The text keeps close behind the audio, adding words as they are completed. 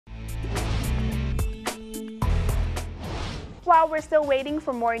while we're still waiting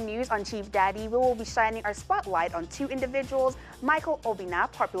for more news on Chief Daddy, we will be shining our spotlight on two individuals, Michael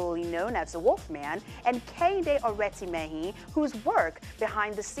Obina, popularly known as the Wolfman, and Kehinde Oretimehin, whose work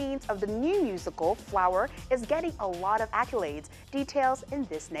behind the scenes of the new musical, Flower, is getting a lot of accolades. Details in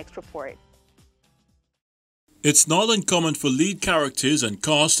this next report. It's not uncommon for lead characters and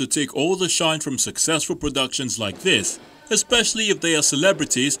cast to take all the shine from successful productions like this, especially if they are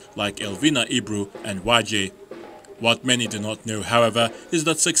celebrities like Elvina Ibru and YJ. What many do not know, however, is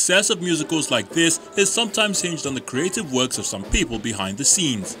that success of musicals like this is sometimes hinged on the creative works of some people behind the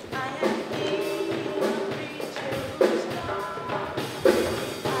scenes.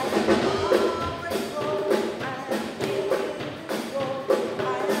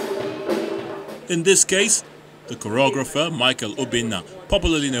 In this case, the choreographer Michael Obina,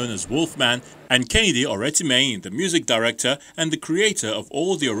 popularly known as Wolfman, and Kehinde Oretimehin, the music director and the creator of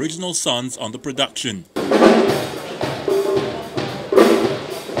all the original songs on the production.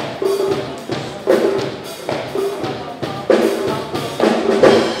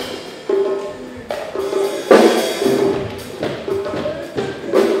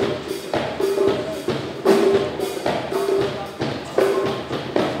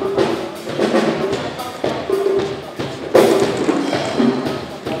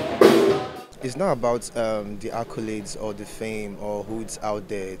 It's not about the accolades or the fame or who's out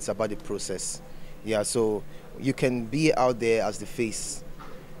there. It's about the process. Yeah, so you can be out there as the face,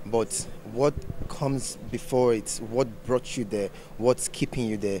 but what comes before it, what brought you there, what's keeping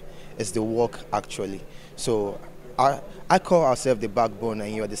you there is the work actually. So I call ourselves the backbone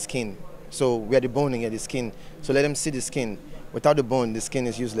and you're the skin. So we are the bone and you're the skin. So let them see the skin. Without the bone, the skin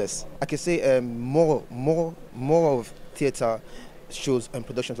is useless. I can say more of theater shows and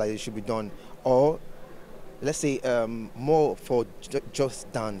productions like this should be done, or let's say more for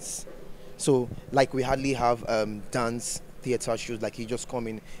just dance. So like we hardly have dance theater shows, like you just come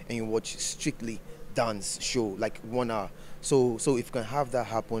in and you watch strictly dance show like 1 hour. So if you can have that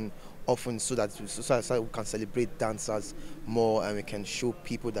happen often, so that we can celebrate dancers more and we can show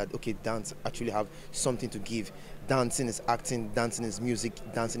people that okay, dance actually have something to give. Dancing is acting, dancing is music,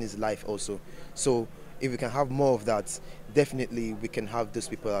 dancing is life also. So if we can have more of that, definitely we can have those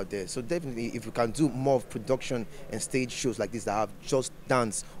people out there. So definitely if we can do more of production and stage shows like this that have just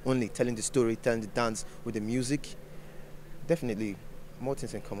dance only, telling the story, telling the dance with the music, definitely more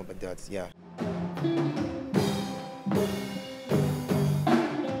things can come up like that, yeah.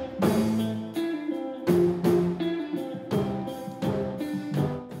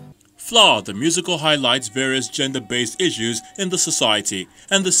 Flower, the musical, highlights various gender-based issues in the society,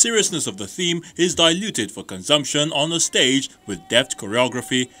 and the seriousness of the theme is diluted for consumption on a stage with deft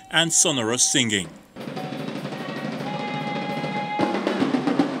choreography and sonorous singing.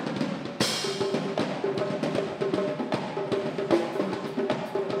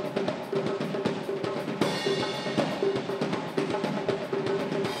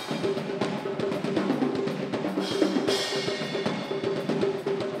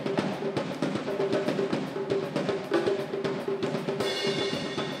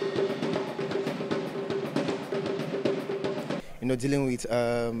 You know, dealing with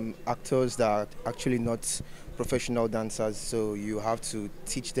actors that are actually not professional dancers, so you have to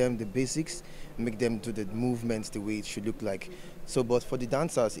teach them the basics, make them do the movements the way it should look like. So, but for the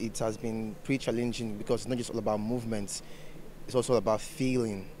dancers, it has been pretty challenging because it's not just all about movements, it's also about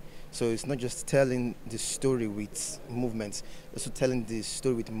feeling. So it's not just telling the story with movements, it's also telling the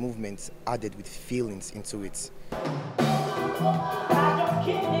story with movements added with feelings into it.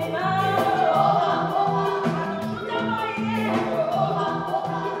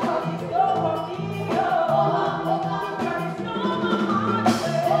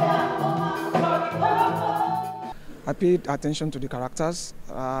 I paid attention to the characters,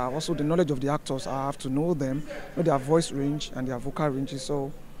 also the knowledge of the actors. I have to know them, know their voice range and their vocal ranges,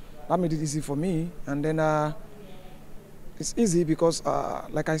 so that made it easy for me. And then it's easy because,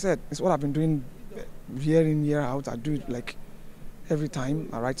 like I said, it's what I've been doing year in, year out. I do it like every time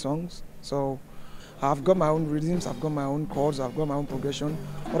I write songs. So I've got my own rhythms, I've got my own chords, I've got my own progression.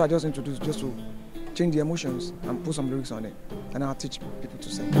 What I just need to do is just to change the emotions and put some lyrics on it, and I'll teach people to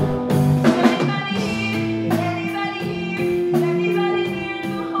sing.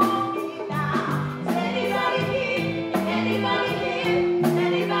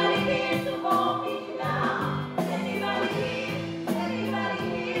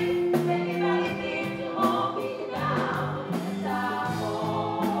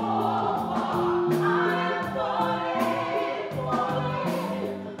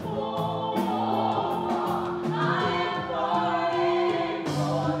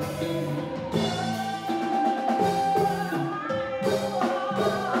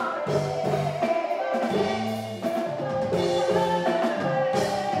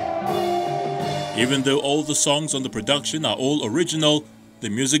 Even though all the songs on the production are all original, the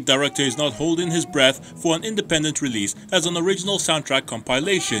music director is not holding his breath for an independent release as an original soundtrack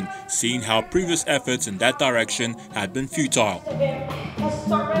compilation, seeing how previous efforts in that direction had been futile.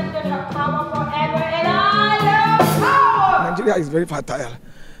 Nigeria is very fertile,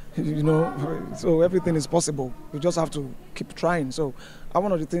 you know, so everything is possible. You just have to keep trying. So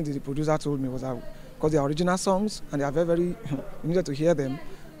one of the things that the producer told me was that because they are original songs and they are very, very, you needed to hear them,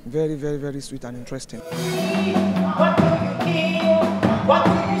 very, very, very sweet and interesting. What do you hear? What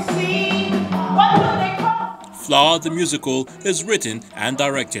do you see? What do they call? Flower the Musical is written and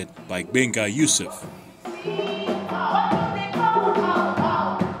directed by Benga Yusuf.